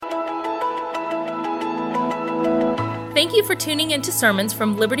Thank you for tuning into sermons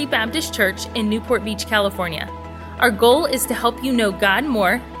from Liberty Baptist Church in Newport Beach, California. Our goal is to help you know God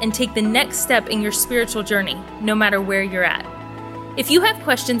more and take the next step in your spiritual journey, no matter where you're at. If you have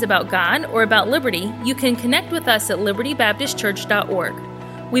questions about God or about Liberty, you can connect with us at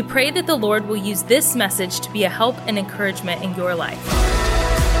libertybaptistchurch.org. We pray that the Lord will use this message to be a help and encouragement in your life.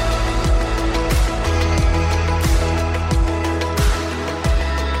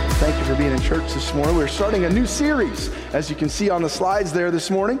 Thank you for being in church this morning. We're starting a new series, as you can see on the slides there this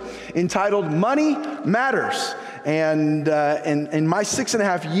morning, entitled Money Matters. And in my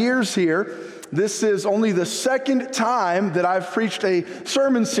 6.5 years here, this is only the second time that I've preached a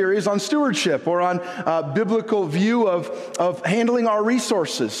sermon series on stewardship or on biblical view of handling our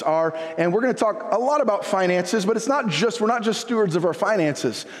resources. And we're going to talk a lot about finances, but we're not just stewards of our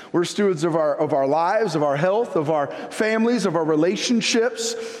finances. We're stewards of our lives, of our health, of our families, of our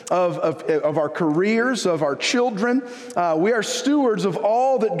relationships, of our careers, of our children. We are stewards of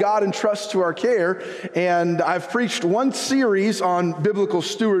all that God entrusts to our care. And I've preached one series on biblical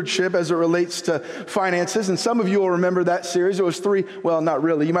stewardship as it relates to finances, and some of you will remember that series. It was 3, well, not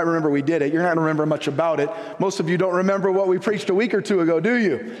really. You might remember we did it. You're not going to remember much about it. Most of you don't remember what we preached a week or two ago, do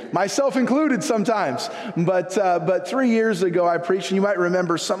you? Myself included sometimes. But 3 years ago I preached, and you might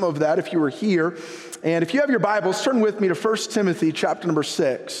remember some of that if you were here. And if you have your Bibles, turn with me to 1 Timothy chapter number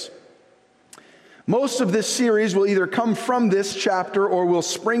 6. Most of this series will either come from this chapter or will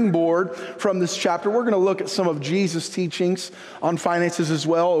springboard from this chapter. We're going to look at some of Jesus' teachings on finances as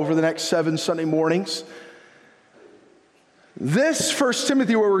well over the next 7 Sunday mornings. This 1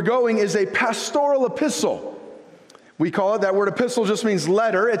 Timothy, where we're going, is a pastoral epistle. We call it, that word epistle just means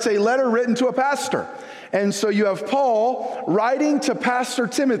letter. It's a letter written to a pastor. And so you have Paul writing to Pastor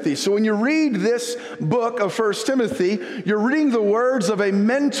Timothy. So when you read this book of 1 Timothy, you're reading the words of a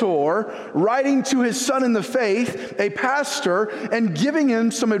mentor writing to his son in the faith, a pastor, and giving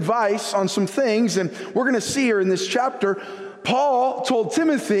him some advice on some things. And we're going to see here in this chapter, Paul told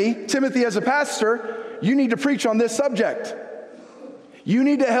Timothy as a pastor, you need to preach on this subject. You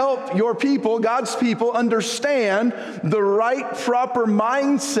need to help your people, God's people, understand the right, proper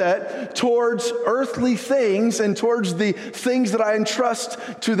mindset towards earthly things and towards the things that I entrust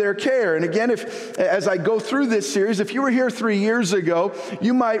to their care. And again, as I go through this series, if you were here 3 years ago,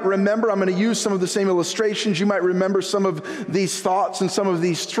 you might remember, I'm going to use some of the same illustrations. You might remember some of these thoughts and some of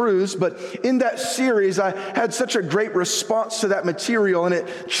these truths. But in that series, I had such a great response to that material, and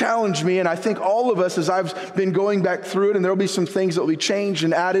it challenged me. And I think all of us, as I've been going back through it, and there'll be some things that will be changed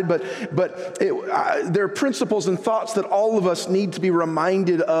and added, but there are principles and thoughts that all of us need to be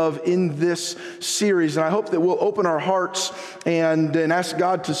reminded of in this series. And I hope that we'll open our hearts and ask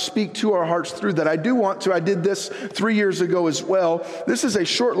God to speak to our hearts through that. I did this 3 years ago as well. This is a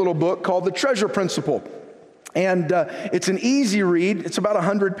short little book called The Treasure Principle. And it's an easy read. It's about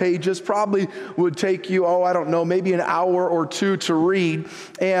 100 pages. Probably would take you, maybe an hour or two to read.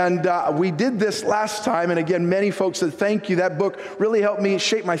 And we did this last time. And again, many folks said, thank you. That book really helped me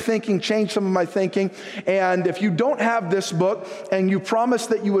shape my thinking, change some of my thinking. And if you don't have this book and you promised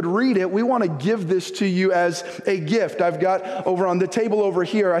that you would read it, we want to give this to you as a gift. I've got over on the table over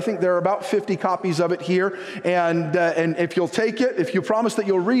here, I think there are about 50 copies of it here. And if you'll take it, if you promise that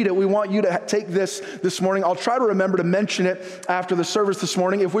you'll read it, we want you to take this morning. I'll try to remember to mention it after the service this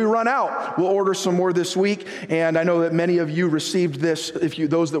morning. If we run out, we'll order some more this week. And I know that many of you received this,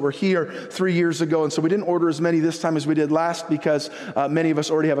 those that were here 3 years ago. And so we didn't order as many this time as we did last because many of us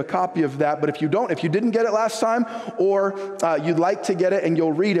already have a copy of that. But if you didn't get it last time, or you'd like to get it and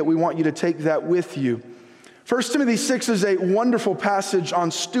you'll read it, we want you to take that with you. 1 Timothy 6 is a wonderful passage on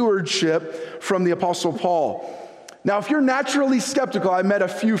stewardship from the Apostle Paul. Now, if you're naturally skeptical, I met a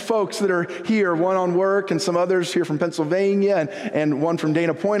few folks that are here, one on work and some others here from Pennsylvania and one from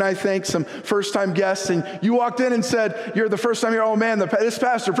Dana Point, I think, some first-time guests. And you walked in and said, you're the first time here, oh man, this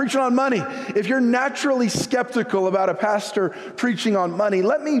pastor preaching on money. If you're naturally skeptical about a pastor preaching on money,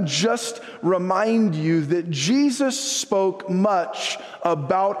 let me just remind you that Jesus spoke much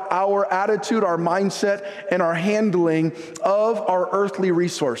about our attitude, our mindset, and our handling of our earthly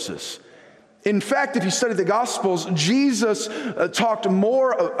resources. In fact, if you study the Gospels, Jesus talked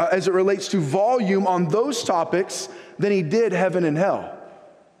more as it relates to volume on those topics than he did heaven and hell.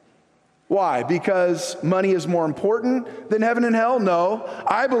 Why? Because money is more important than heaven and hell? No.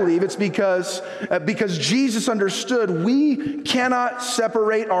 I believe it's because Jesus understood we cannot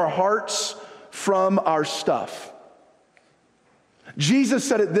separate our hearts from our stuff. Jesus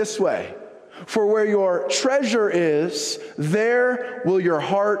said it this way, for where your treasure is, there will your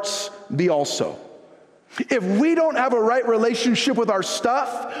hearts be also. If we don't have a right relationship with our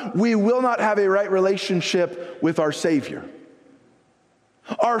stuff, we will not have a right relationship with our Savior.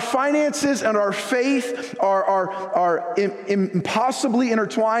 Our finances and our faith are impossibly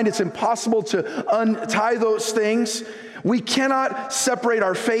intertwined. It's impossible to untie those things. We cannot separate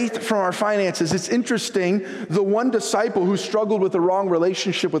our faith from our finances. It's interesting, the one disciple who struggled with a wrong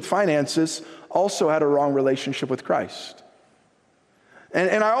relationship with finances also had a wrong relationship with Christ.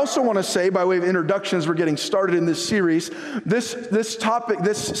 And I also want to say, by way of introduction, as we're getting started in this series, this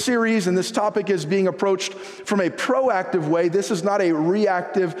series and this topic is being approached from a proactive way. This is not a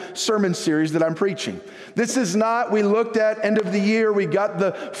reactive sermon series that I'm preaching. This is not, we looked at end of the year, we got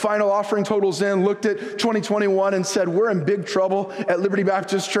the final offering totals in, looked at 2021 and said, we're in big trouble at Liberty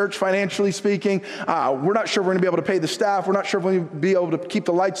Baptist Church, financially speaking. We're not sure we're going to be able to pay the staff. We're not sure if we're going to be able to keep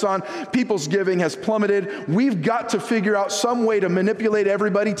the lights on. People's giving has plummeted. We've got to figure out some way to manipulate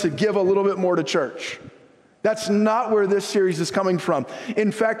everybody to give a little bit more to church. That's not where this series is coming from.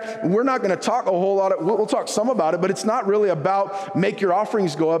 In fact, we're not going to talk a whole lot. We'll talk some about it, but it's not really about make your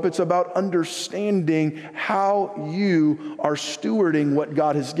offerings go up. It's about understanding how you are stewarding what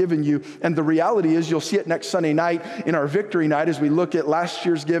God has given you. And the reality is, you'll see it next Sunday night in our victory night as we look at last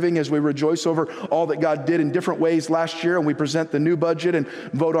year's giving, as we rejoice over all that God did in different ways last year, and we present the new budget and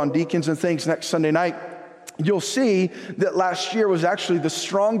vote on deacons and things next Sunday night. You'll see that last year was actually the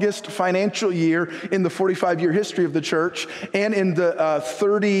strongest financial year in the 45-year history of the church, and in the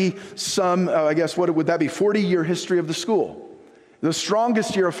 40-year history of the school. The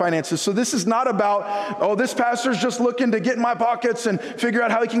strongest year of finances. So this is not about, this pastor's just looking to get in my pockets and figure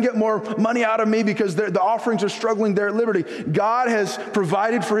out how he can get more money out of me because the offerings are struggling there at Liberty. God has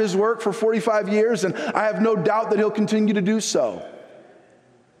provided for his work for 45 years, and I have no doubt that he'll continue to do so.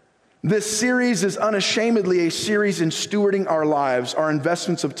 This series is unashamedly a series in stewarding our lives, our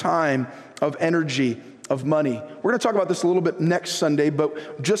investments of time, of energy, of money. We're going to talk about this a little bit next Sunday,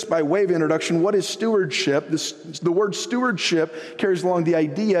 but just by way of introduction, what is stewardship? The word stewardship carries along the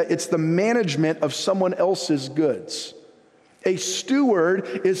idea it's the management of someone else's goods. A steward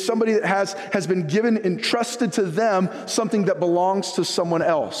is somebody that has been entrusted to them something that belongs to someone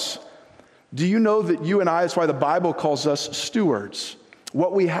else. Do you know that you and I, that's why the Bible calls us stewards.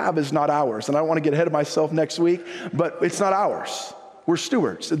 What we have is not ours. And I don't want to get ahead of myself next week, but it's not ours. We're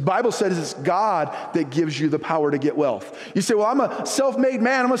stewards. The Bible says it's God that gives you the power to get wealth. You say, well, I'm a self-made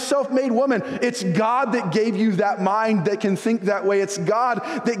man. I'm a self-made woman. It's God that gave you that mind that can think that way. It's God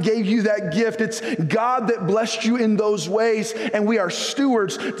that gave you that gift. It's God that blessed you in those ways. And we are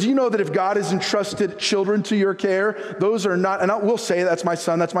stewards. Do you know that if God has entrusted children to your care, those are not, and I will say that's my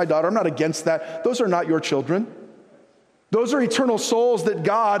son, that's my daughter. I'm not against that. Those are not your children. Those are eternal souls that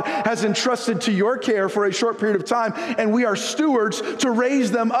God has entrusted to your care for a short period of time, and we are stewards to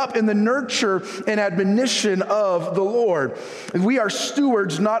raise them up in the nurture and admonition of the Lord. And we are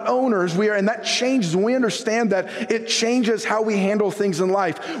stewards, not owners. And that changes. When we understand that, it changes how we handle things in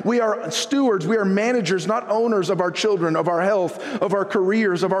life. We are stewards. We are managers, not owners of our children, of our health, of our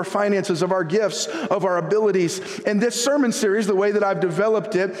careers, of our finances, of our gifts, of our abilities. And this sermon series, the way that I've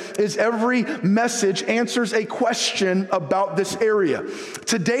developed it, is every message answers a question about this area.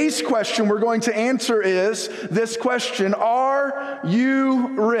 Today's question we're going to answer is this question: are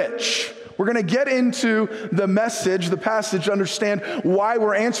you rich? We're going to get into the message, the passage, to understand why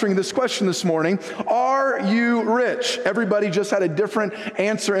we're answering this question this morning. Are you rich? Everybody just had a different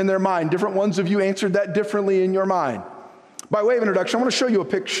answer in their mind. Different ones of you answered that differently in your mind. By way of introduction, I want to show you a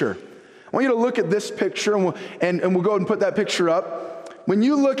picture. I want you to look at this picture, and we'll go ahead and put that picture up. When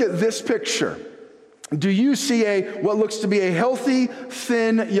you look at this picture, do you see what looks to be a healthy,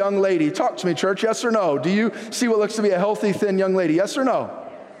 thin young lady? Talk to me, church. Yes or no? Do you see what looks to be a healthy, thin young lady? Yes or no?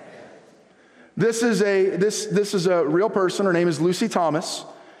 This is a real person. Her name is Lucy Thomas.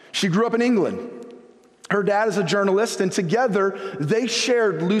 She grew up in England. Her dad is a journalist, and together they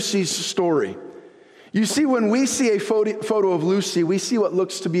shared Lucy's story. You see, when we see a photo of Lucy, we see what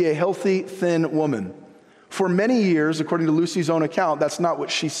looks to be a healthy, thin woman. For many years, according to Lucy's own account, that's not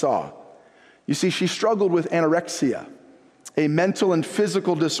what she saw. You see, she struggled with anorexia, a mental and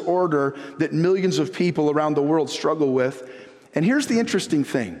physical disorder that millions of people around the world struggle with. And here's the interesting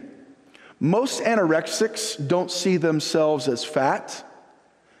thing. Most anorexics don't see themselves as fat.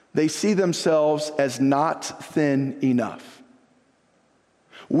 They see themselves as not thin enough.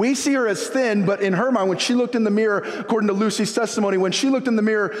 We see her as thin, but in her mind, when she looked in the mirror, according to Lucy's testimony, when she looked in the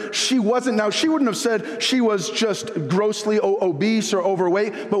mirror, she wouldn't have said she was just grossly obese or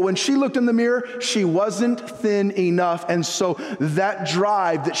overweight, but when she looked in the mirror, she wasn't thin enough. And so that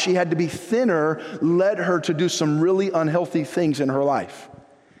drive that she had to be thinner led her to do some really unhealthy things in her life.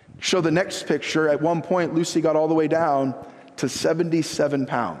 Show the next picture. At one point, Lucy got all the way down to 77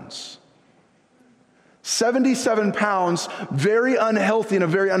 pounds. 77 pounds, very unhealthy, in a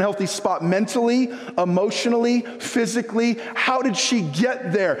very unhealthy spot, mentally, emotionally, physically. How did she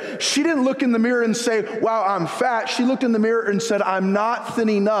get there? She didn't look in the mirror and say, wow, I'm fat. She looked in the mirror and said, I'm not thin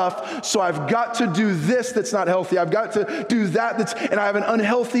enough, so I've got to do this that's not healthy. I've got to do that and I have an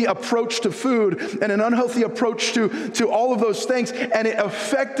unhealthy approach to food and an unhealthy approach to all of those things, and it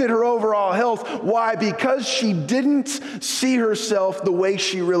affected her overall health. Why? Because she didn't see herself the way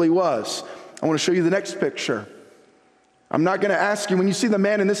she really was. I want to show you the next picture. I'm not going to ask you, when you see the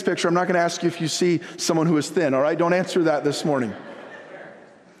man in this picture, I'm not going to ask you if you see someone who is thin, all right? Don't answer that this morning.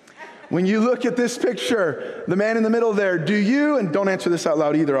 When you look at this picture, the man in the middle there, do you, and don't answer this out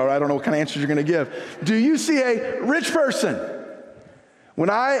loud either, all right? I don't know what kind of answers you're going to give. Do you see a rich person?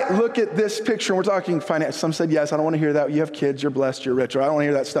 When I look at this picture, and we're talking finance, some said yes, I don't want to hear that. You have kids, you're blessed, you're rich, or I don't want to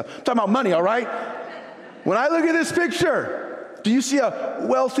hear that stuff. I'm talking about money, all right? When I look at this picture, do you see a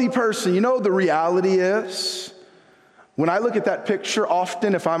wealthy person? You know, the reality is, when I look at that picture,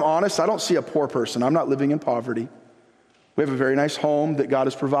 often, if I'm honest, I don't see a poor person. I'm not living in poverty. We have a very nice home that God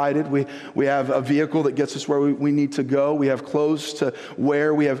has provided. We have a vehicle that gets us where we need to go. We have clothes to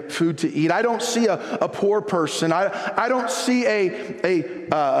wear. We have food to eat. I don't see a poor person. I don't see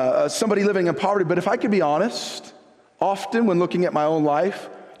somebody living in poverty. But if I could be honest, often when looking at my own life,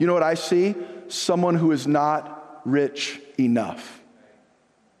 you know what I see? Someone who is not rich enough.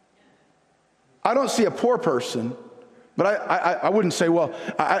 I don't see a poor person, but I wouldn't say, well,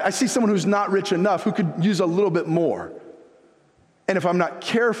 I see someone who's not rich enough who could use a little bit more. And if I'm not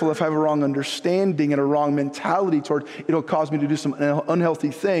careful, if I have a wrong understanding and a wrong mentality toward, it'll cause me to do some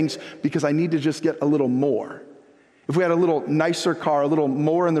unhealthy things because I need to just get a little more. If we had a little nicer car, a little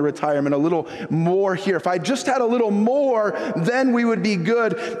more in the retirement, a little more here. If I just had a little more, then we would be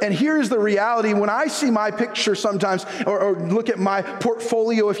good. And here's the reality. When I see my picture sometimes, or look at my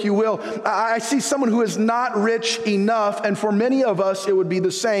portfolio, if you will, I see someone who is not rich enough. And for many of us, it would be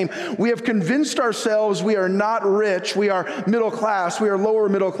the same. We have convinced ourselves we are not rich. We are middle class. We are lower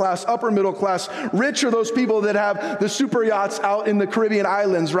middle class, upper middle class. Rich are those people that have the super yachts out in the Caribbean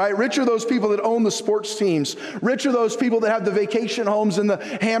islands, right? Rich are those people that own the sports teams. Rich are those people that have the vacation homes in the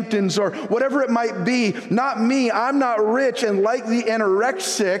Hamptons or whatever it might be. Not me. I'm not rich. And like the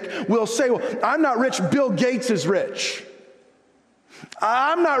anorexic will say, well, I'm not rich. Bill Gates is rich.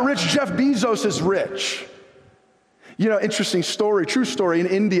 I'm not rich. Jeff Bezos is rich. You know, interesting story, true story. In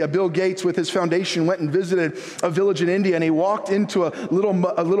India, Bill Gates with his foundation went and visited a village in India, and he walked into a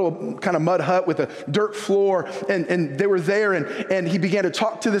little kind of mud hut with a dirt floor, and they were there, and he began to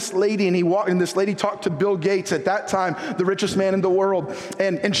talk to this lady, and this lady talked to Bill Gates, at that time the richest man in the world,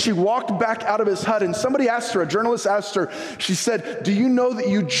 and she walked back out of his hut, and somebody asked her, a journalist asked her, she said, do you know that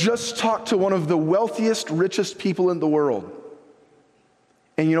you just talked to one of the wealthiest, richest people in the world?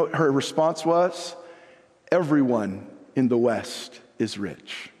 And you know what her response was? Everyone in the West is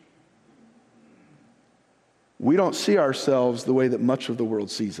rich. We don't see ourselves the way that much of the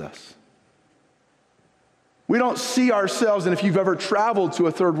world sees us. We don't see ourselves, and if you've ever traveled to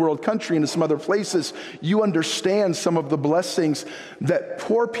a third world country and to some other places, you understand some of the blessings that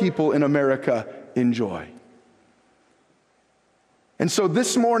poor people in America enjoy. And so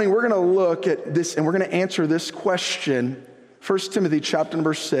this morning we're going to look at this and we're going to answer this question. 1 Timothy chapter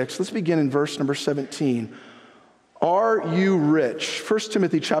number 6. Let's begin in verse number 17. Are you rich? 1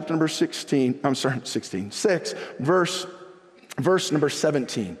 Timothy chapter number 6, verse number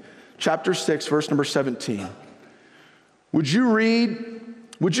 17. Chapter 6, verse number 17. Would you read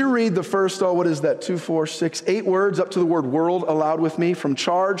the first, what is that, 2, 4, 6, 8 words up to the word world aloud with me? From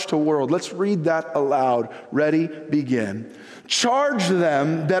charge to world. Let's read that aloud. Ready, begin. Charge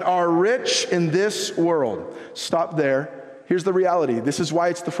them that are rich in this world. Stop there. Here's the reality. This is why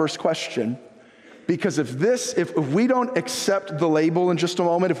it's the first question. Because if we don't accept the label in just a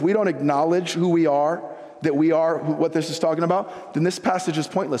moment, if we don't acknowledge who we are, that we are what this is talking about, then this passage is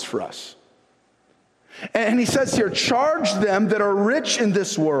pointless for us. And he says here, charge them that are rich in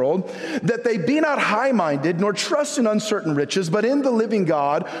this world, that they be not high-minded, nor trust in uncertain riches, but in the living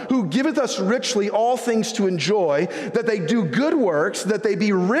God, who giveth us richly all things to enjoy, that they do good works, that they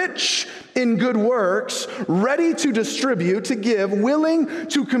be rich in good works, ready to distribute, to give, willing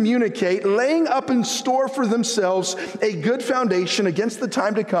to communicate, laying up in store for themselves a good foundation against the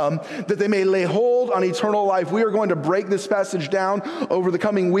time to come, that they may lay hold on eternal life. We are going to break this passage down over the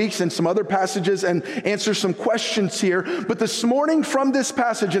coming weeks and some other passages and answer some questions here. But this morning from this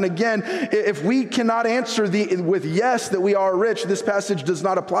passage, and again, if we cannot answer with yes that we are rich, this passage does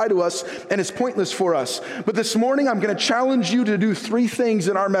not apply to us and is pointless for us. But this morning, I'm going to challenge you to do three things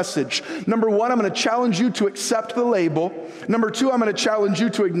in our message. Number one, I'm going to challenge you to accept the label. Number two, I'm going to challenge you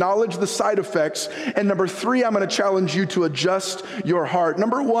to acknowledge the side effects. And number three, I'm going to challenge you to adjust your heart.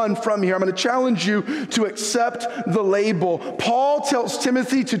 Number one, from here, I'm going to challenge you to accept the label. Paul tells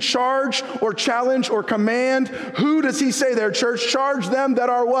Timothy to charge or challenge or command. Who does he say there, church? Charge them that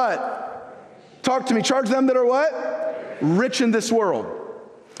are what? Talk to me. Charge them that are what? Rich in this world.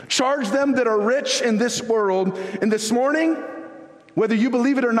 Charge them that are rich in this world. And this morning, whether you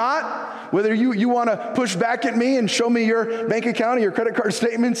believe it or not, whether you want to push back at me and show me your bank account and your credit card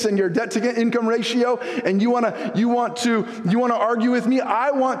statements and your debt to income ratio, and you want to argue with me,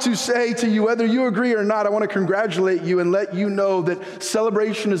 I want to say to you, whether you agree or not, I want to congratulate you and let you know that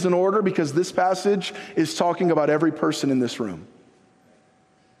celebration is in order, because this passage is talking about every person in this room.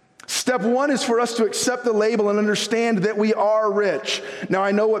 Step one is for us to accept the label and understand that we are rich. Now,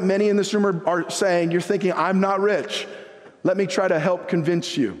 I know what many in this room are saying. You're thinking, I'm not rich. Let me try to help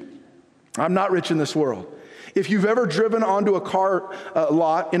convince you. I'm not rich in this world. If you've ever driven onto a car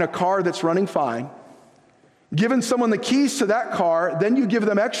lot in a car that's running fine, given someone the keys to that car, then you give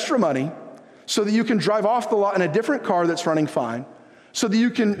them extra money so that you can drive off the lot in a different car that's running fine, so that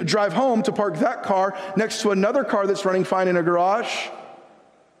you can drive home to park that car next to another car that's running fine in a garage.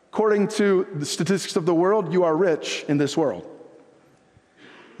 According to the statistics of the world, you are rich in this world.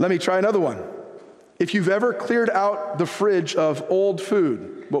 Let me try another one. If you've ever cleared out the fridge of old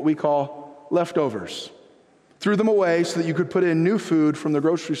food, what we call leftovers, threw them away so that you could put in new food from the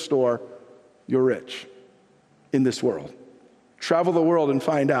grocery store, you're rich in this world. Travel the world and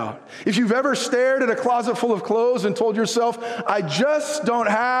find out. If you've ever stared at a closet full of clothes and told yourself, I just don't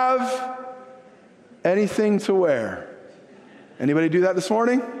have anything to wear. Anybody do that this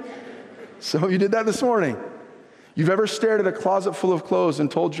morning? Some of you did that this morning. You've ever stared at a closet full of clothes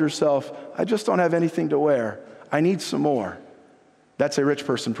and told yourself, I just don't have anything to wear. I need some more. That's a rich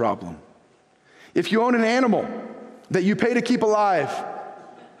person problem. If you own an animal that you pay to keep alive,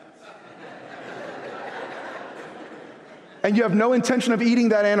 and you have no intention of eating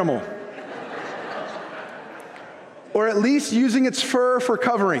that animal, or at least using its fur for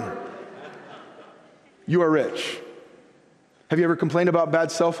covering, you are rich. Have you ever complained about bad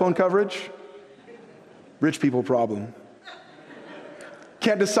cell phone coverage? Rich people problem.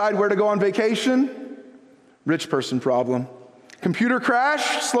 Can't decide where to go on vacation? Rich person problem. Computer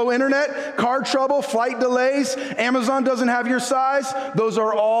crash, slow internet, car trouble, flight delays, Amazon doesn't have your size. Those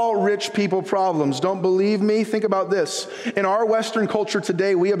are all rich people problems. Don't believe me? Think about this. In our Western culture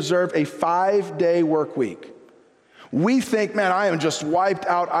today, we observe a 5-day work week. We think, man, I am just wiped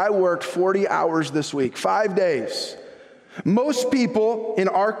out. I worked 40 hours this week, 5 days. Most people in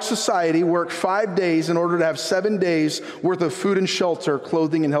our society work 5 days in order to have 7 days worth of food and shelter,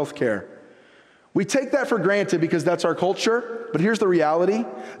 clothing and health care. We take that for granted because that's our culture, but here's the reality.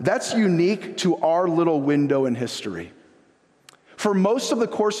 That's unique to our little window in history. For most of the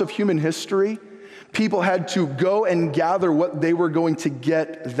course of human history, people had to go and gather what they were going to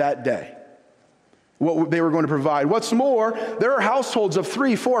get that day, what they were going to provide. What's more, there are households of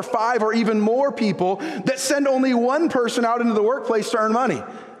 3, 4, 5, or even more people that send only one person out into the workplace to earn money.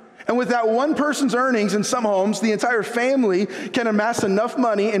 And with that one person's earnings, in some homes, the entire family can amass enough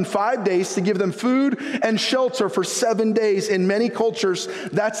money in 5 days to give them food and shelter for 7 days. In many cultures,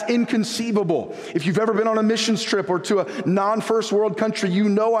 that's inconceivable. If you've ever been on a missions trip or to a non-first world country, you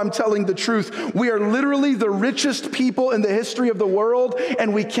know I'm telling the truth. We are literally the richest people in the history of the world,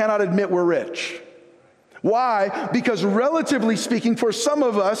 and we cannot admit we're rich. Why? Because relatively speaking, for some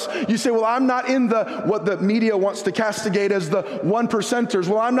of us, you say, well, I'm not in what the media wants to castigate as the 1%ers.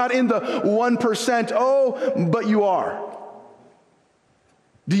 Well, I'm not in the 1%. Oh, but you are.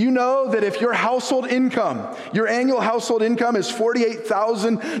 Do you know that if your household income, your annual household income is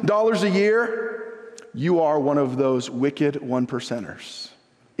 $48,000 a year, you are one of those wicked 1%ers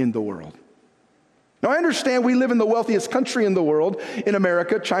in the world? Now, I understand we live in the wealthiest country in the world, in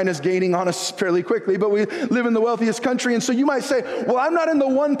America. China's gaining on us fairly quickly, but we live in the wealthiest country. And so you might say, well, I'm not in the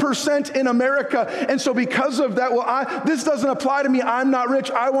 1% in America. And so because of that, this doesn't apply to me. I'm not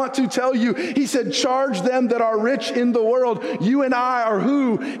rich. I want to tell you, he said, charge them that are rich in the world. You and I are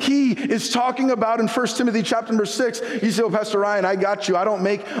who he is talking about in 1 Timothy chapter number 6. You say, well, Pastor Ryan, I got you. I don't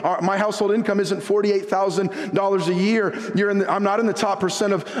make, my household income isn't $48,000 a year. I'm not in the top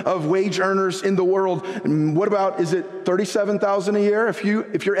percent of wage earners in the world. What about, is it $37,000 a year?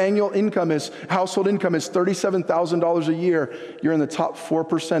 If your annual income household income is $37,000 a year, you're in the top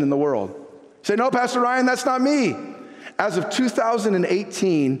 4% in the world. Say, no, Pastor Ryan, that's not me. As of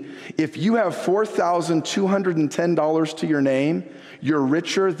 2018, if you have $4,210 to your name, you're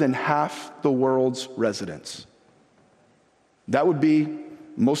richer than half the world's residents. That would be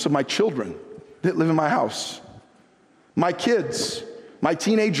most of my children that live in my house. My kids, my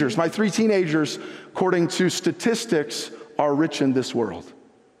teenagers, my 3 teenagers, according to statistics, are rich in this world.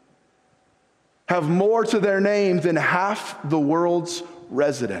 Have more to their name than half the world's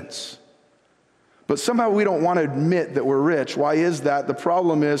residents. But somehow we don't want to admit that we're rich. Why is that? The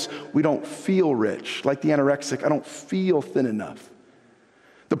problem is we don't feel rich. Like the anorexic, I don't feel thin enough.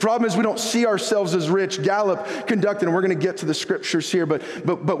 The problem is we don't see ourselves as rich. Gallup conducted, and we're going to get to the scriptures here,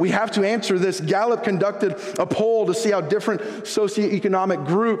 but we have to answer this. Gallup conducted a poll to see how different socioeconomic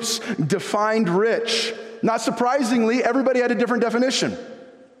groups defined rich. Not surprisingly, everybody had a different definition,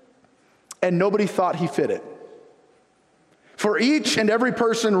 and nobody thought he fit it. For each and every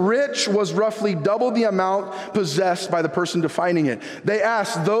person, rich was roughly double the amount possessed by the person defining it. They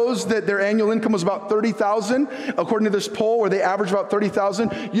asked those that their annual income was about $30,000, according to this poll, where they averaged about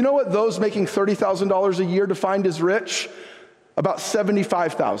 $30,000. You know what those making $30,000 a year defined as rich? About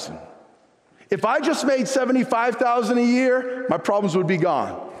 $75,000. If I just made $75,000 a year, my problems would be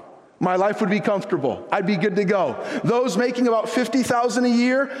gone. My life would be comfortable. I'd be good to go. Those making about $50,000 a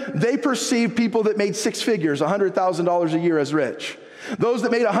year, they perceived people that made 6 figures, $100,000 a year, as rich. Those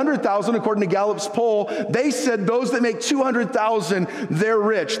that made $100,000, according to Gallup's poll, they said those that make $200,000, they're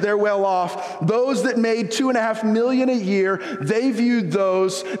rich, they're well off. Those that made $2.5 million a year, they viewed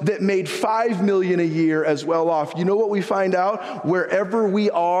those that made $5 million a year as well off. You know what we find out? Wherever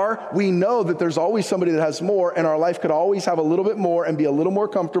we are, we know that there's always somebody that has more, and our life could always have a little bit more and be a little more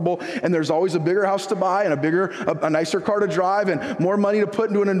comfortable, and there's always a bigger house to buy and a nicer car to drive and more money to put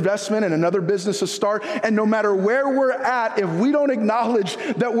into an investment and another business to start. And no matter where we're at, if we don't acknowledge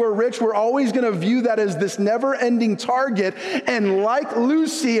that we're rich, we're always going to view that as this never-ending target. And like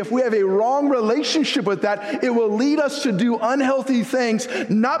Lucy, if we have a wrong relationship with that, it will lead us to do unhealthy things,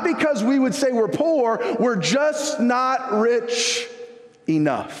 not because we would say we're poor, we're just not rich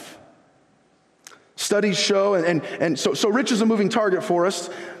enough. Studies show, so rich is a moving target for us.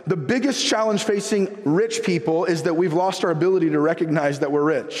 The biggest challenge facing rich people is that we've lost our ability to recognize that we're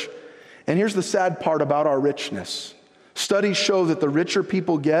rich. And here's the sad part about our richness. Studies show that the richer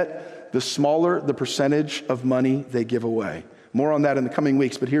people get, the smaller the percentage of money they give away. More on that in the coming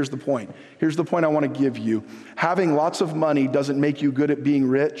weeks, but here's the point. Here's the point I want to give you. Having lots of money doesn't make you good at being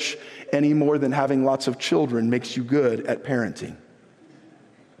rich any more than having lots of children makes you good at parenting.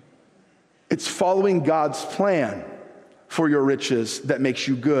 It's following God's plan for your riches that makes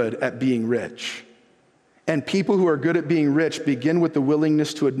you good at being rich. And people who are good at being rich begin with the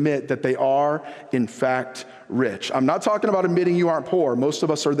willingness to admit that they are, in fact, rich. I'm not talking about admitting you aren't poor. Most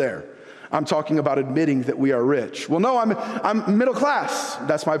of us are there. I'm talking about admitting that we are rich. Well, no, I'm middle class.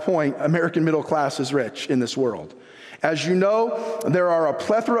 That's my point. American middle class is rich in this world. As you know, there are a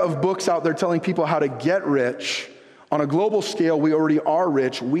plethora of books out there telling people how to get rich. On a global scale, we already are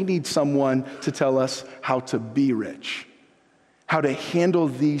rich. We need someone to tell us how to be rich, how to handle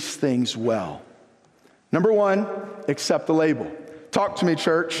these things well. Number 1, accept the label. Talk to me,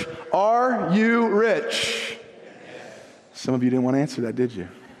 church. Are you rich? Some of you didn't want to answer that, did you?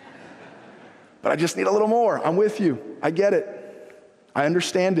 But I just need a little more. I'm with you. I get it. I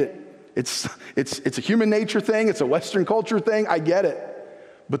understand it. It's a human nature thing. It's a Western culture thing. I get it.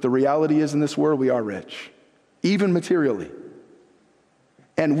 But the reality is in this world, we are rich, even materially.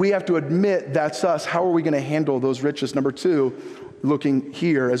 And we have to admit that's us. How are we going to handle those riches? Number 2, looking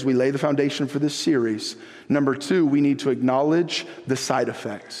here as we lay the foundation for this series. Number 2, we need to acknowledge the side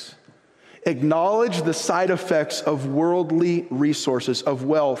effects. Acknowledge the side effects of worldly resources, of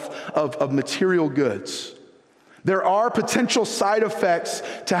wealth, of material goods. There are potential side effects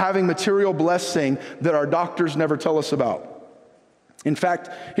to having material blessing that our doctors never tell us about. In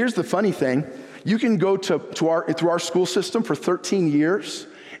fact, here's the funny thing. You can go through our school system for 13 years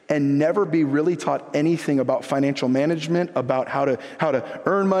and never be really taught anything about financial management, about how to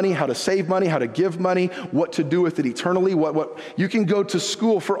earn money, how to save money, how to give money, what to do with it eternally. What you can go to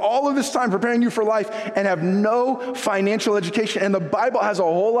school for all of this time preparing you for life and have no financial education. And the Bible has a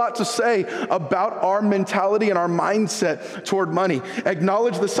whole lot to say about our mentality and our mindset toward money.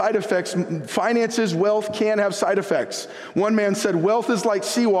 Acknowledge the side effects. Finances, wealth can have side effects. One man said, wealth is like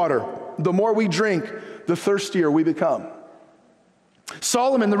seawater. The more we drink, the thirstier we become.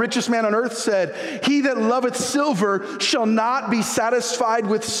 Solomon, the richest man on earth, said, he that loveth silver shall not be satisfied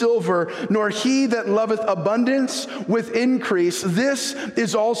with silver, nor he that loveth abundance with increase. This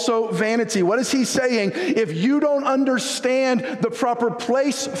is also vanity. What is he saying? If you don't understand the proper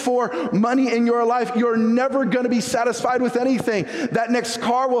place for money in your life, you're never going to be satisfied with anything. That next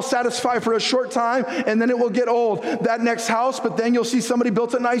car will satisfy for a short time, and then it will get old. That next house, but then you'll see somebody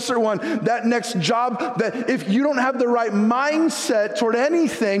built a nicer one. That next job, that if you don't have the right mindset toward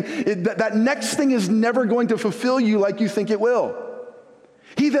anything, that next thing is never going to fulfill you like you think it will.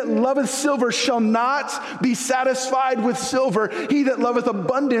 He that loveth silver shall not be satisfied with silver. He that loveth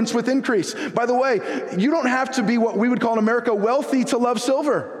abundance with increase. By the way, you don't have to be what we would call in America wealthy to love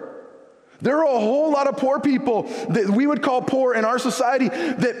silver. There are a whole lot of poor people that we would call poor in our society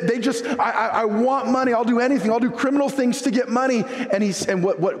that they just, I want money, I'll do anything, I'll do criminal things to get money. And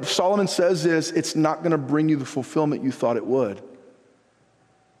what Solomon says is, it's not going to bring you the fulfillment you thought it would.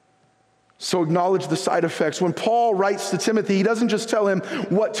 So acknowledge the side effects. When Paul writes to Timothy, he doesn't just tell him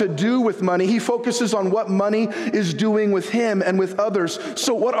what to do with money. He focuses on what money is doing with him and with others.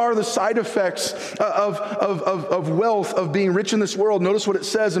 So what are the side effects of wealth, of being rich in this world? Notice what it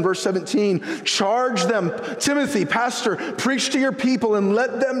says in verse 17. Charge them, Timothy, pastor, preach to your people and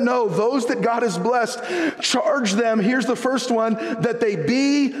let them know, those that God has blessed, charge them. Here's the first one, that they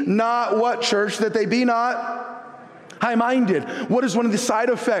be not what, church? That they be not high-minded. What is one of the side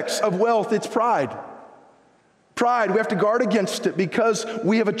effects of wealth? It's pride. Pride, we have to guard against it because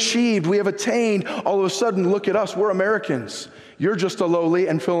we have achieved, we have attained. All of a sudden, look at us, we're Americans. You're just a lowly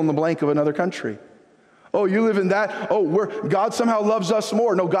and fill in the blank of another country. Oh, you live in that? Oh, God somehow loves us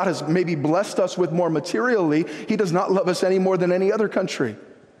more. No, God has maybe blessed us with more materially. He does not love us any more than any other country.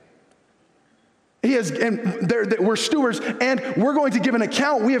 He has, and we're stewards, and we're going to give an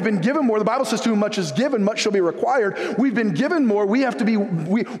account. We have been given more. The Bible says, to whom much is given, much shall be required. We've been given more. We have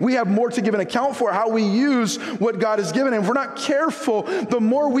more to give an account for how we use what God has given. And if we're not careful, the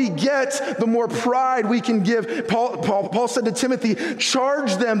more we get, the more pride we can give. Paul said to Timothy,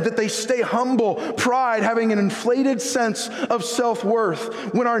 charge them that they stay humble. Pride, having an inflated sense of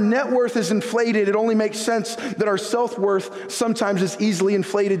self-worth. When our net worth is inflated, it only makes sense that our self-worth sometimes is easily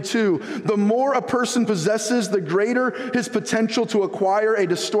inflated too. The more a person possesses, the greater his potential to acquire a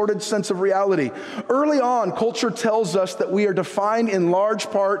distorted sense of reality. Early on, culture tells us that we are defined in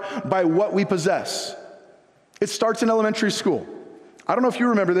large part by what we possess. It starts in elementary school. I don't know if you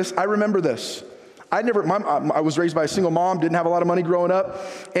remember this. I remember this. I was raised by a single mom, didn't have a lot of money growing up,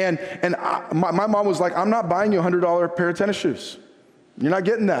 and my mom was like, I'm not buying you a $100 pair of tennis shoes. You're not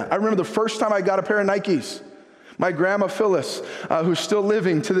getting that. I remember the first time I got a pair of Nikes. My grandma Phyllis, who's still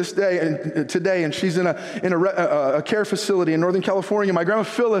living to this day and today, and she's in a care facility in Northern California. My grandma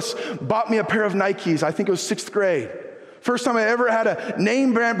Phyllis bought me a pair of Nikes. I think it was 6th grade. First time I ever had a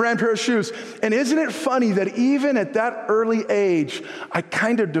name brand pair of shoes. And isn't it funny that even at that early age, I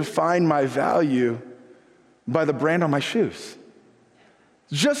kind of defined my value by the brand on my shoes.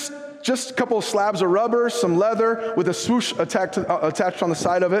 Just a couple of slabs of rubber, some leather with a swoosh attached on the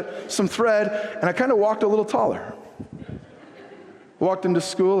side of it, some thread, and I kind of walked a little taller. Walked into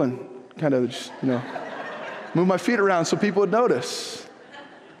school and kind of just, moved my feet around so people would notice.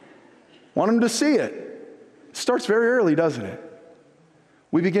 Want them to see it. It starts very early, doesn't it?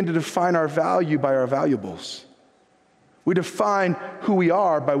 We begin to define our value by our valuables. We define who we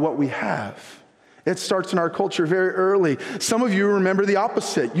are by what we have. It starts in our culture very early. Some of you remember the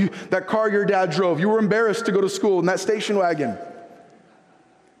opposite. That car your dad drove, you were embarrassed to go to school in that station wagon.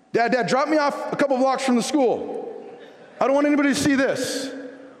 Dad, drop me off a couple blocks from the school. I don't want anybody to see this.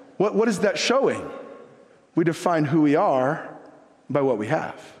 What is that showing? We define who we are by what we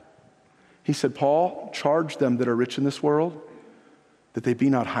have. He said, Paul, charge them that are rich in this world that they be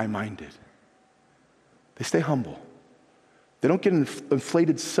not high-minded. They stay humble. They don't get an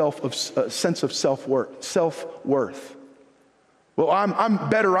inflated sense of self-worth. Well, I'm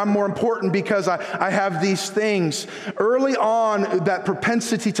better, I'm more important because I have these things. Early on, that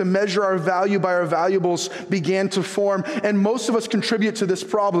propensity to measure our value by our valuables began to form, and most of us contribute to this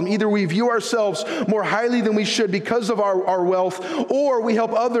problem. Either we view ourselves more highly than we should because of our wealth, or we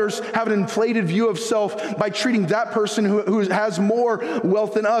help others have an inflated view of self by treating that person who has more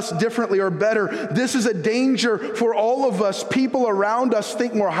wealth than us differently or better. This is a danger for all of us. People around us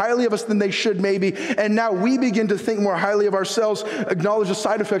think more highly of us than they should maybe, and now we begin to think more highly of ourselves. Acknowledge the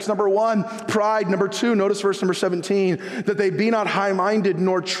side effects. Number one, pride. Number two, notice verse number 17, that they be not high-minded,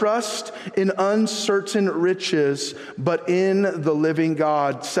 nor trust in uncertain riches, but in the living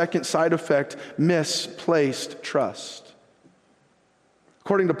God. Second side effect, misplaced trust.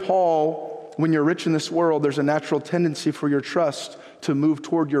 According to Paul, when you're rich in this world, there's a natural tendency for your trust to move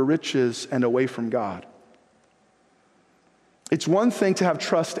toward your riches and away from God. It's one thing to have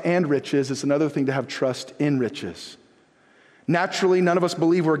trust and riches. It's another thing to have trust in riches. Naturally, none of us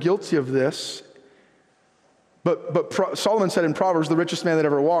believe we're guilty of this. But Solomon said in Proverbs, the richest man that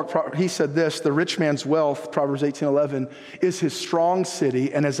ever walked, he said this, the rich man's wealth, Proverbs 18:11, is his strong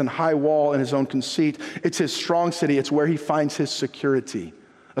city and as an high wall in his own conceit. It's his strong city. It's where he finds his security.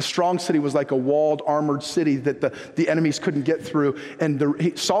 A strong city was like a walled, armored city that the enemies couldn't get through.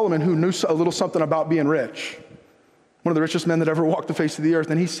 And Solomon, who knew a little something about being rich, one of the richest men that ever walked the face of the earth.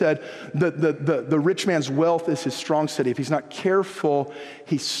 And he said the rich man's wealth is his strong city. If he's not careful,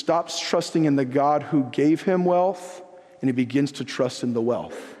 he stops trusting in the God who gave him wealth, and he begins to trust in the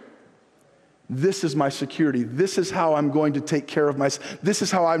wealth. This is my security. This is how I'm going to take care of myself. This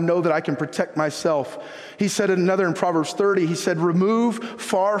is how I know that I can protect myself. He said another in Proverbs 30, he said, remove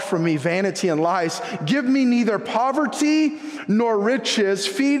far from me vanity and lies. Give me neither poverty nor riches.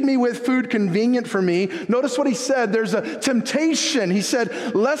 Feed me with food convenient for me. Notice what he said. There's a temptation. He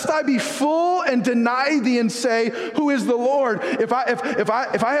said, lest I be full and deny thee and say, who is the Lord? If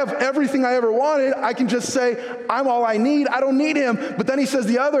I have everything I ever wanted, I can just say, I'm all I need. I don't need him. But then he says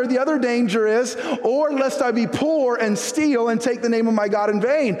the other danger is, or lest I be poor and steal and take the name of my God in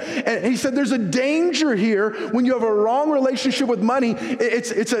vain. And he said there's a danger here when you have a wrong relationship with money.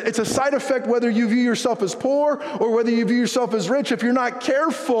 It's a side effect whether you view yourself as poor or whether you view yourself as rich. If you're not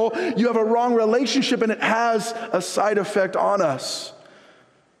careful, you have a wrong relationship and it has a side effect on us.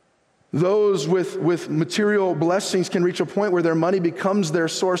 Those with material blessings can reach a point where their money becomes their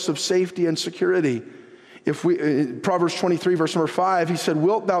source of safety and security. Proverbs 23, verse number 5, he said,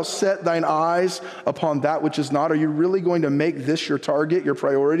 wilt thou set thine eyes upon that which is not? Are you really going to make this your target, your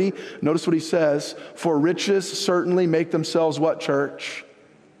priority? Notice what he says, for riches certainly make themselves what, church?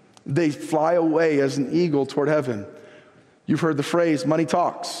 They fly away as an eagle toward heaven. You've heard the phrase, money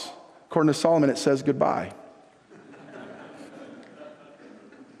talks. According to Solomon, it says goodbye.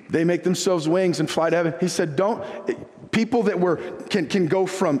 They make themselves wings and fly to heaven. He said, people that can go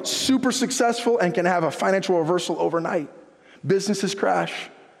from super successful and can have a financial reversal overnight. Businesses crash.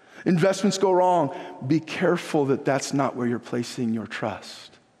 Investments go wrong. Be careful that that's not where you're placing your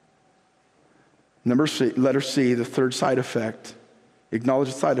trust. Letter C, the third side effect. Acknowledge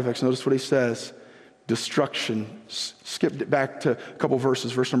the side effects. Notice what he says. Destruction. Skip back to a couple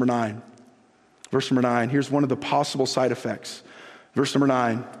verses. Verse number 9. Verse number 9. Here's one of the possible side effects. Verse number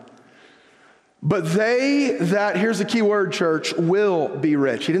 9. But they that, here's the key word, church, will be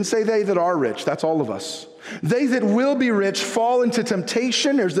rich. He didn't say they that are rich. That's all of us. They that will be rich fall into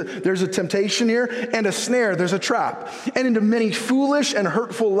temptation. There's a temptation here, and a snare. There's a trap. And into many foolish and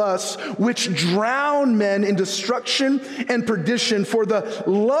hurtful lusts, which drown men in destruction and perdition for the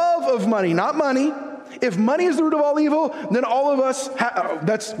love of money. Not money. If money is the root of all evil, then all of us,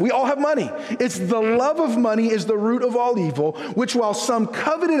 we all have money. It's the love of money is the root of all evil, which while some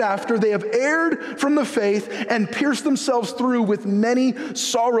coveted after, they have erred from the faith and pierced themselves through with many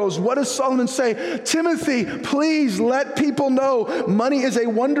sorrows. What does Solomon say? Timothy, please let people know money is a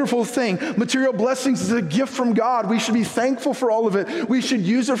wonderful thing. Material blessings is a gift from God. We should be thankful for all of it. We should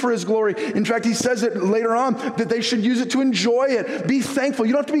use it for his glory. In fact, he says it later on that they should use it to enjoy it. Be thankful.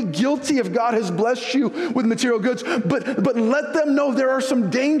 You don't have to be guilty if God has blessed you with material goods, but let them know there are some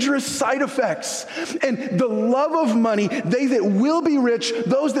dangerous side effects. And the love of money, they that will be rich,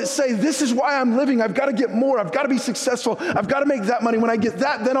 those that say, this is why I'm living, I've got to get more, I've got to be successful, I've got to make that money. When I get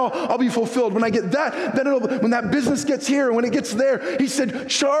that, then I'll be fulfilled. When I get that, then when that business gets here, and when it gets there, he said,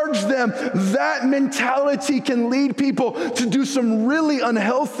 charge them. That mentality can lead people to do some really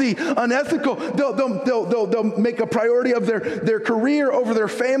unhealthy, unethical. They'll make a priority of their career over their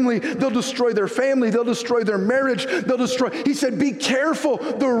family. They'll destroy their family. They'll destroy their marriage. He said, be careful.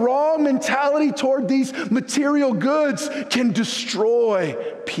 The wrong mentality toward these material goods can destroy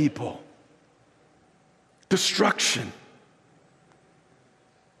people. Destruction.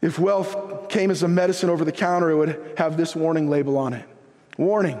 If wealth came as a medicine over the counter, it would have this warning label on it.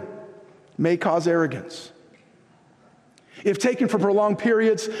 Warning, may cause arrogance. If taken for prolonged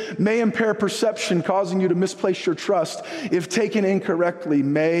periods, may impair perception, causing you to misplace your trust. If taken incorrectly,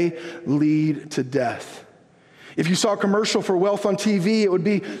 may lead to death. If you saw a commercial for wealth on TV, it would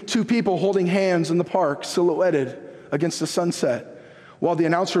be two people holding hands in the park, silhouetted against the sunset, while the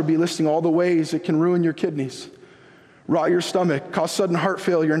announcer would be listing all the ways it can ruin your kidneys, rot your stomach, cause sudden heart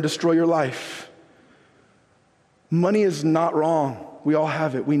failure, and destroy your life. Money is not wrong. We all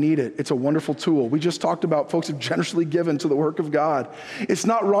have it. We need it. It's a wonderful tool. We just talked about folks who've generously given to the work of God. It's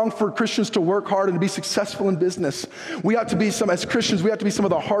not wrong for Christians to work hard and to be successful in business. We ought to be as Christians, we have to be some of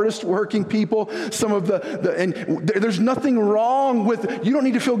the hardest working people, and there's nothing wrong with, you don't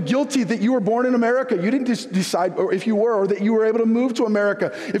need to feel guilty that you were born in America. You didn't decide, or if you were, or that you were able to move to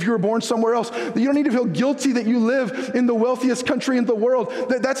America if you were born somewhere else. You don't need to feel guilty that you live in the wealthiest country in the world.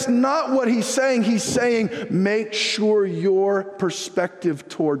 That's not what he's saying. He's saying, make sure your perspective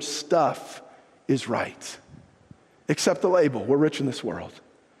towards stuff is right. Accept the label. We're rich in this world.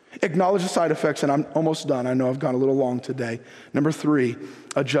 Acknowledge the side effects, and I'm almost done. I know I've gone a little long today. Number 3,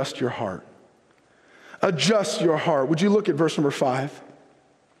 adjust your heart. Adjust your heart. Would you look at verse number 5?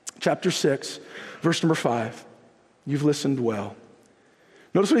 Chapter 6, verse number 5. You've listened well.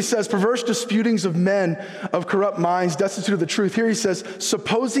 Notice what he says, perverse disputings of men of corrupt minds, destitute of the truth. Here he says,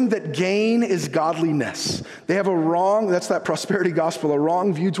 supposing that gain is godliness. They have a wrong, that's that prosperity gospel, a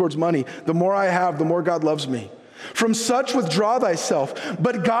wrong view towards money. The more I have, the more God loves me. From such withdraw thyself.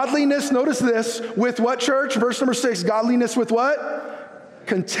 But godliness, notice this, with what, church? Verse number 6, godliness with what?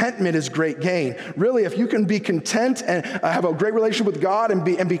 Contentment is great gain. Really, if you can be content and have a great relationship with God and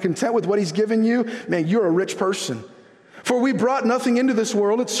be content with what he's given you, man, you're a rich person. For we brought nothing into this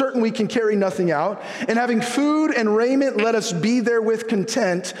world, it's certain we can carry nothing out. And having food and raiment, let us be therewith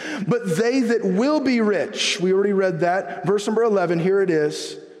content. But they that will be rich, we already read that. Verse number 11, here it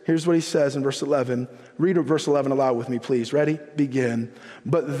is. Here's what he says in verse 11. Read verse 11 aloud with me, please. Ready? Begin.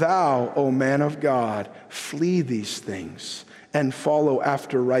 But thou, O man of God, flee these things and follow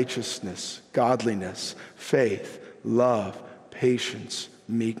after righteousness, godliness, faith, love, patience,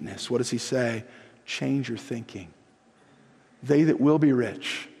 meekness. What does he say? Change your thinking. They that will be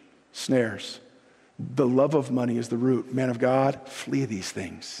rich, snares. The love of money is the root. Man of God, flee these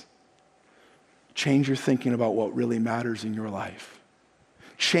things. Change your thinking about what really matters in your life.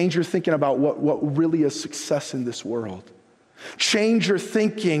 Change your thinking about what really is success in this world. Change your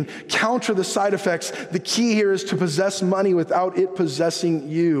thinking, counter the side effects. The key here is to possess money without it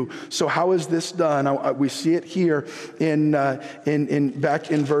possessing you. So how is this done? We see it here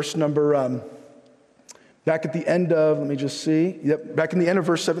back in verse number... Back at the end of, let me just see. Yep, back in the end of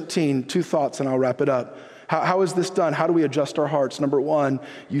verse 17, 2 thoughts and I'll wrap it up. How is this done? How do we adjust our hearts? Number 1,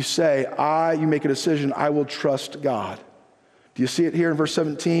 you say, you make a decision, I will trust God. Do you see it here in verse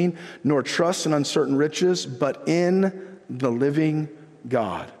 17? Nor trust in uncertain riches, but in the living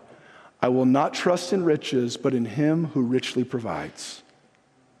God. I will not trust in riches, but in him who richly provides.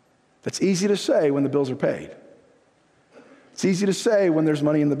 That's easy to say when the bills are paid. It's easy to say when there's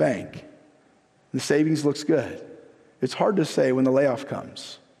money in the bank. The savings looks good. It's hard to say when the layoff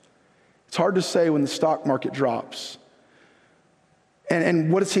comes. It's hard to say when the stock market drops.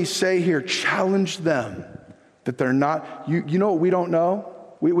 And what does he say here? Challenge them that they're not, you know what we don't know?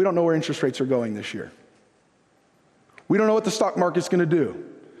 We don't know where interest rates are going this year. We don't know what the stock market's going to do.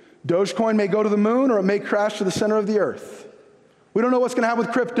 Dogecoin may go to the moon or it may crash to the center of the earth. We don't know what's going to happen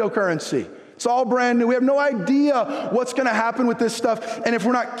with cryptocurrency. It's all brand new. We have no idea what's going to happen with this stuff. And if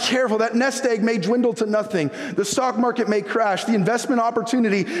we're not careful, that nest egg may dwindle to nothing. The stock market may crash. The investment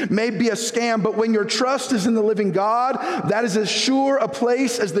opportunity may be a scam. But when your trust is in the living God, that is as sure a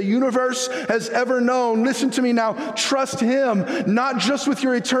place as the universe has ever known. Listen to me now. Trust him, not just with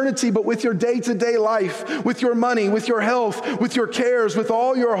your eternity, but with your day-to-day life, with your money, with your health, with your cares, with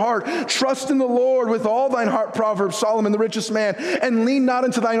all your heart. Trust in the Lord with all thine heart, Proverbs, Solomon, the richest man, and lean not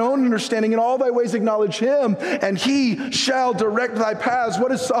into thine own understanding. In all thy ways acknowledge him, and he shall direct thy paths.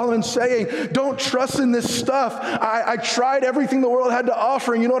 What is Solomon saying? Don't trust in this stuff. I tried everything the world had to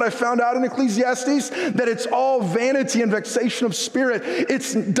offer, and you know what I found out in Ecclesiastes? That it's all vanity and vexation of spirit.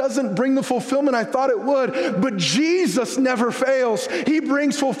 It doesn't bring the fulfillment I thought it would, but Jesus never fails. He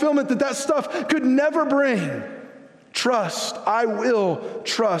brings fulfillment that stuff could never bring. Trust. I will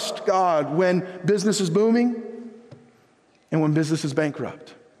trust God when business is booming and when business is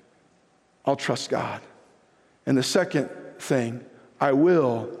bankrupt. I'll trust God. And the second thing, I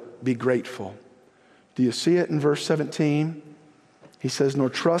will be grateful. Do you see it in verse 17? He says, nor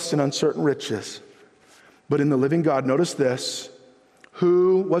trust in uncertain riches, but in the living God. Notice this,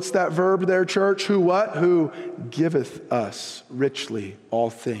 Who, what's that verb there, church? Who what? Who giveth us richly all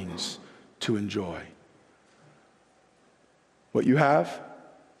things to enjoy. What you have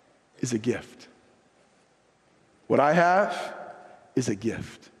is a gift. What I have is a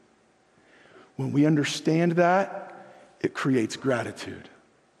gift. When we understand that, it creates gratitude.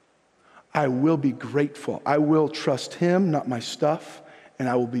 I will be grateful. I will trust him, not my stuff, and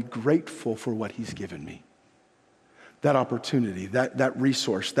I will be grateful for what he's given me. That opportunity, that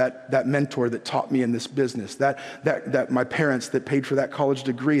resource, that mentor that taught me in this business, that my parents that paid for that college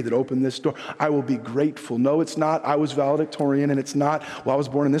degree that opened this door, I will be grateful. No, it's not, I was valedictorian, and it's not, well, I was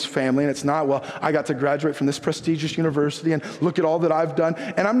born in this family, and it's not, well, I got to graduate from this prestigious university, and look at all that I've done.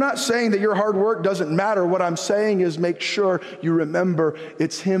 And I'm not saying that your hard work doesn't matter. What I'm saying is make sure you remember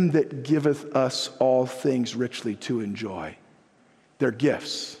it's him that giveth us all things richly to enjoy. They're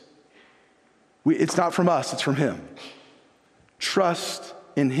gifts. It's not from us, it's from him. Trust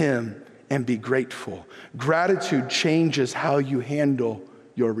in him and be grateful. Gratitude changes how you handle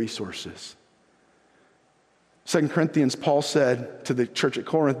your resources. 2 Corinthians, Paul said to the church at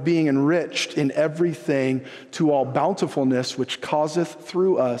Corinth, being enriched in everything to all bountifulness, which causeth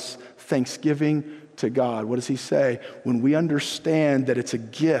through us thanksgiving to God. What does he say? When we understand that it's a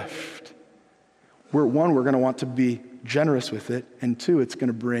gift, we're going to want to be generous with it, and two, it's going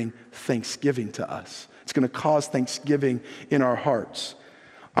to bring thanksgiving to us. It's going to cause thanksgiving in our hearts.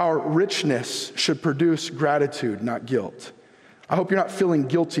 Our richness should produce gratitude, not guilt. I hope you're not feeling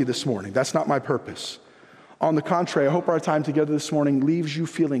guilty this morning. That's not my purpose. On the contrary, I hope our time together this morning leaves you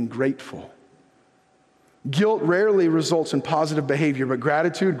feeling grateful. Guilt rarely results in positive behavior, but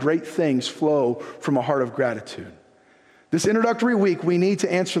gratitude, great things flow from a heart of gratitude. This introductory week, we need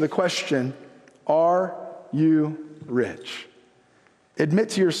to answer the question, are you rich? Admit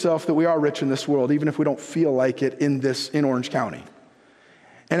to yourself that we are rich in this world, even if we don't feel like it in Orange County.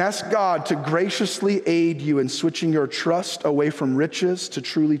 And ask God to graciously aid you in switching your trust away from riches to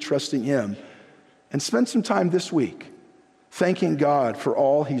truly trusting him. And spend some time this week thanking God for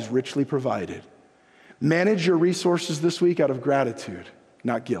all he's richly provided. Manage your resources this week out of gratitude,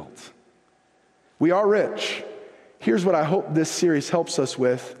 not guilt. We are rich. Here's what I hope this series helps us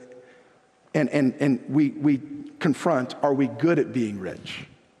with. And we confront, are we good at being rich?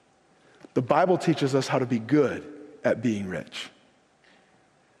 The Bible teaches us how to be good at being rich.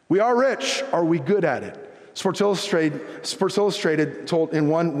 We are rich. Are we good at it? Sports Illustrated told in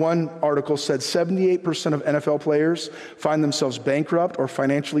one article said 78% of NFL players find themselves bankrupt or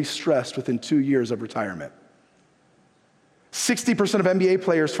financially stressed within 2 years of retirement. 60% of NBA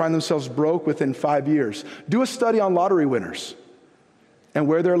players find themselves broke within 5 years. Do a study on lottery winners and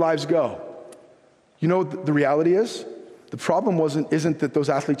where their lives go. You know what the reality is? The problem isn't that those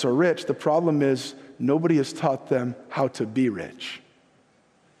athletes are rich. The problem is nobody has taught them how to be rich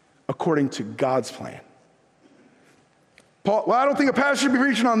according to God's plan. Paul, well, I don't think a pastor should be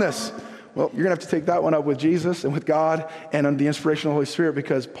preaching on this. Well, you're going to have to take that one up with Jesus and with God and under the inspiration of the Holy Spirit,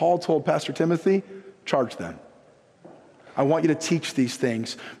 because Paul told Pastor Timothy, charge them. I want you to teach these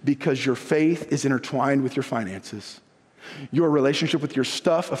things because your faith is intertwined with your finances. Your relationship with your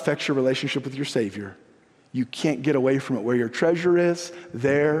stuff affects your relationship with your Savior. You can't get away from it. Where your treasure is,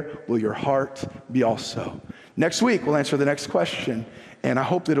 there will your heart be also. Next week, we'll answer the next question, and I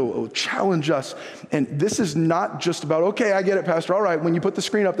hope that it will challenge us. And this is not just about, okay, I get it, Pastor. All right, when you put the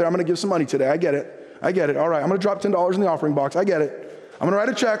screen up there, I'm going to give some money today. I get it. All right, I'm going to drop $10 in the offering box. I get it. I'm going to write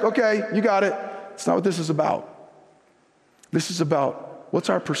a check. Okay, you got it. It's not what this is about. This is about what's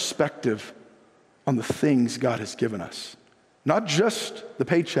our perspective on the things God has given us. Not just the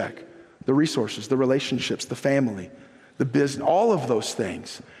paycheck, the resources, the relationships, the family, the business, all of those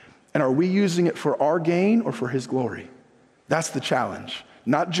things. And are we using it for our gain or for his glory? That's the challenge.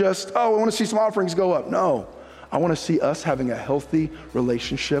 Not just, oh, I want to see some offerings go up. No, I want to see us having a healthy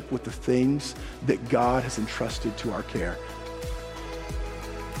relationship with the things that God has entrusted to our care.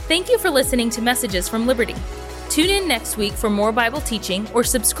 Thank you for listening to Messages from Liberty. Tune in next week for more Bible teaching or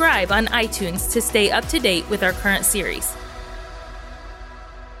subscribe on iTunes to stay up to date with our current series.